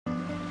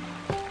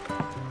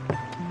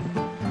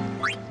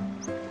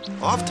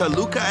Off to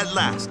Luca at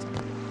last.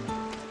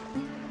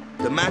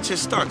 The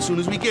matches start soon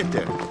as we get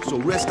there, so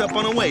rest up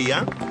on the way,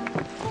 yeah?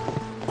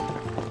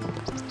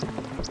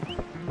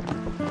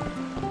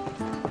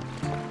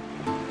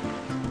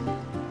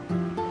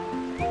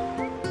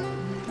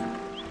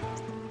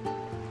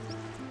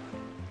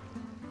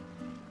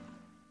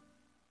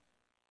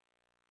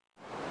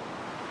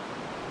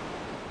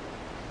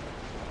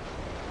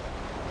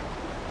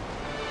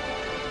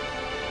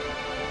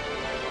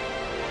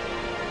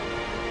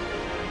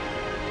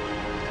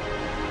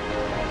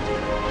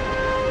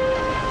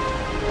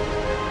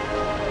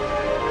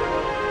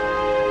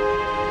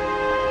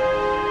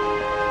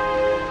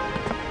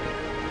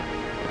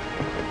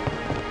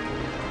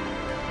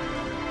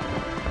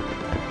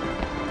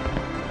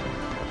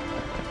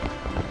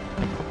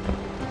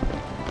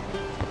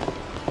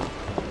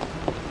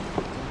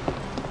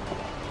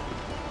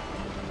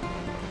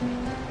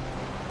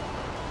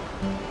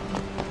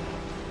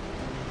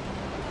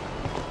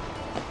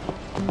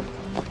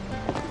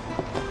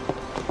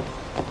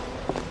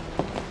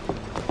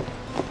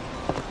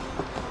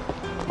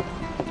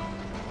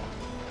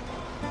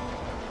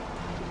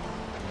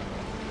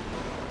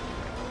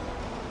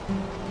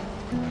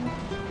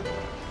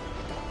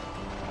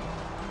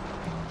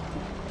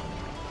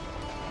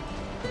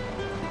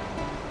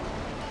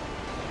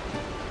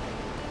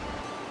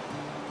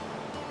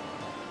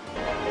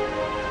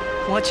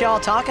 What y'all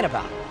talking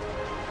about?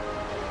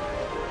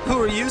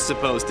 Who are you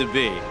supposed to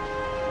be?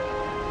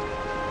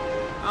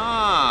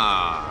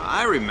 Ah,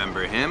 I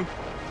remember him.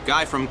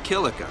 Guy from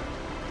Kilika.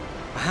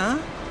 Huh?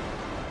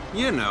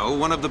 You know,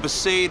 one of the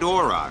Besaid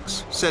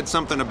Aurochs. Said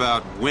something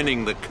about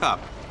winning the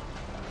cup.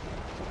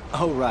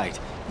 Oh, right.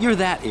 You're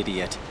that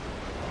idiot.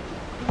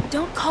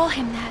 Don't call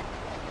him that.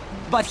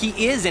 But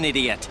he is an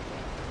idiot.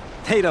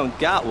 They don't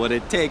got what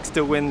it takes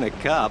to win the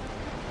cup.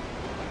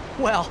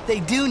 Well,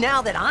 they do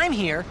now that I'm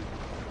here.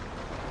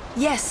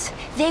 Yes,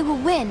 they will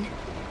win.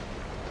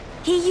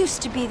 He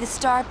used to be the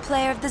star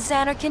player of the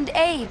Xanarkand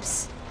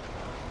Apes.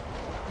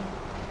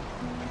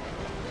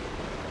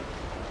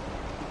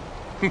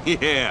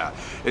 Yeah,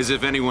 as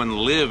if anyone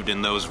lived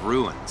in those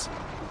ruins.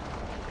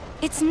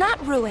 It's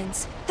not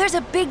ruins. There's a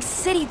big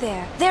city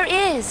there. There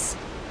is.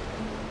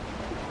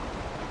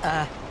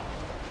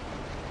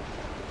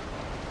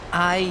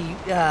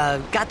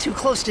 I got too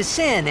close to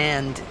Sin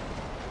and...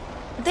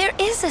 There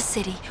is a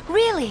city,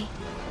 really.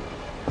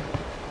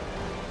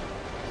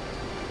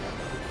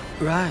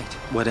 Right.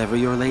 Whatever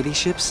your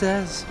ladyship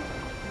says.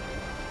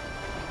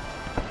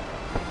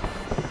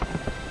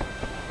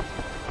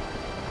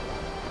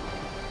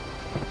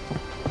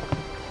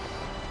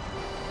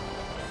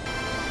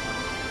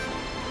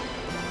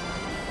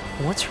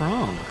 What's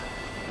wrong?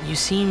 You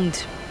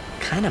seemed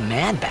kind of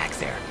mad back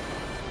there.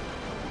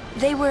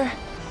 They were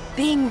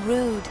being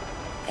rude,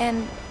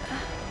 and...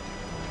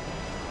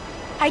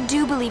 I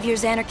do believe your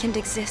Xanarkand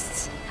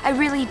exists. I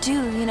really do,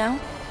 you know?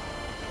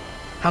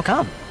 How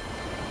come?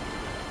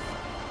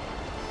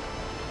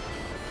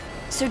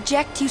 Sir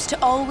Jecht used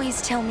to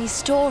always tell me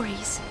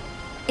stories.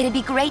 It'd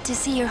be great to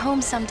see your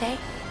home someday.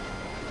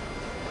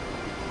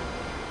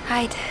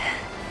 I'd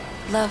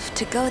love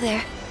to go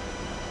there.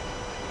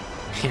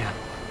 Yeah.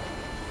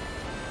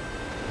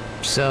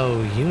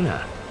 So,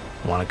 Yuna,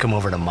 want to come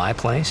over to my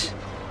place?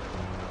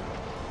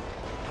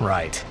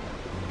 Right.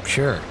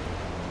 Sure.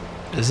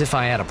 As if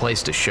I had a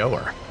place to show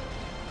her.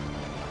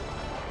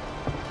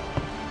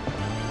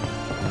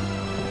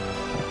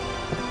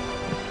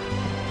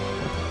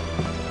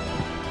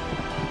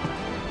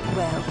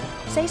 Well,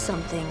 say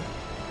something.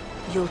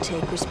 You'll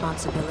take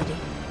responsibility.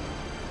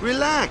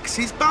 Relax,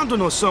 he's bound to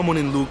know someone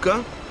in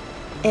Luca.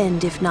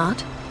 And if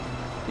not?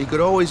 He could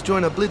always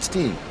join a blitz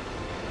team.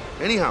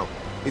 Anyhow,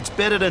 it's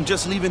better than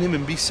just leaving him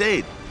in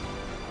Besaid.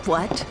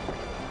 What?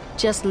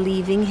 Just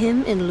leaving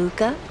him in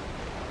Luca?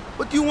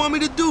 What do you want me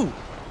to do?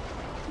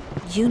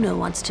 Yuna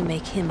wants to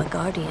make him a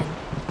guardian.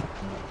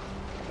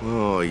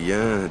 Oh,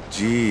 yeah,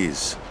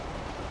 jeez.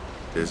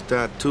 There's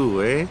that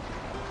too, eh?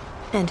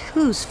 And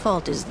whose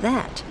fault is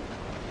that?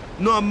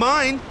 Not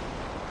mine.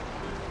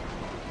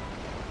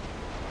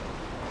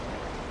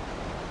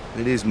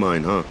 It is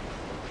mine, huh?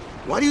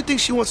 Why do you think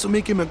she wants to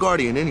make him a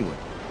guardian anyway?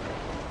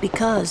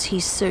 Because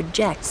he's Sir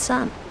Jecht's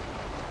son.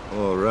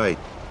 All right.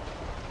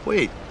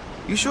 Wait,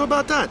 you sure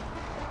about that?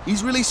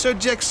 He's really Sir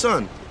Jecht's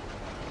son?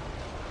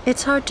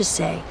 It's hard to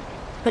say,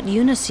 but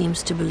Yuna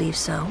seems to believe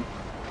so.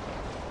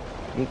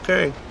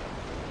 Okay.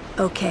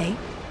 Okay.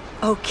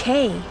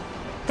 Okay.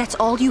 That's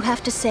all you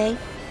have to say?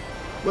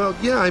 Well,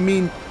 yeah, I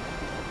mean,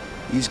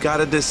 he's got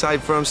to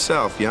decide for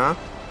himself, yeah?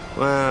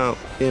 Well,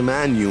 him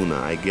and Yuna,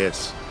 I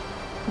guess.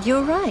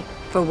 You're right,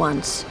 for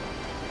once.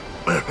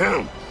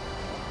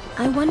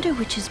 I wonder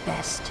which is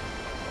best.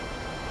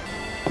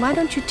 Why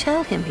don't you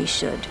tell him he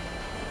should?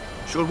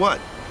 Should what?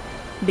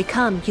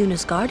 Become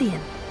Yuna's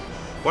guardian.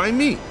 Why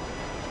me?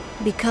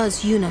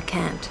 Because Yuna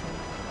can't.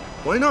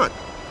 Why not?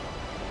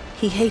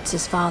 He hates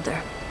his father.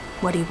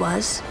 What he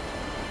was,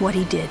 what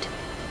he did.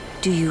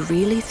 Do you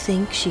really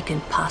think she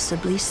can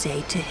possibly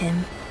say to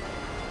him,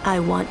 I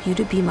want you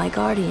to be my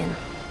guardian?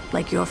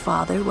 like your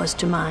father was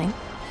to mine.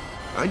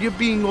 Are you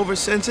being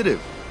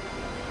oversensitive?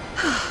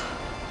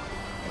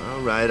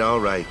 All right, all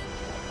right.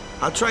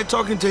 I'll try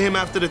talking to him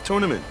after the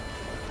tournament.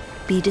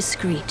 Be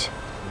discreet.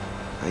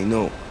 I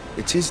know.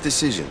 It's his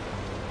decision.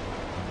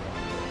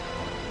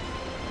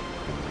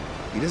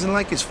 He doesn't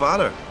like his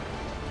father.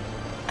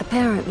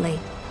 Apparently,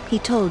 he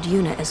told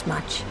Yuna as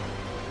much.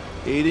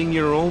 Hating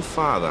your own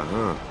father,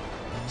 huh?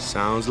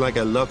 Sounds like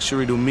a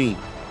luxury to me.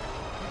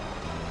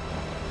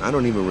 I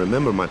don't even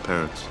remember my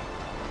parents.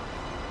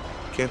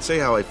 Can't say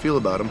how I feel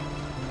about them.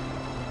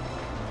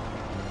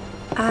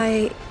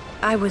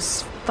 I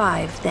was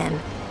 5 then,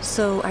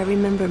 so I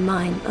remember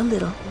mine a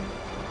little.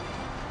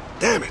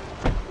 Damn it!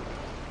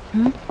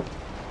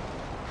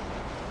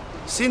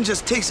 Sin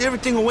just takes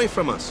everything away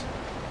from us.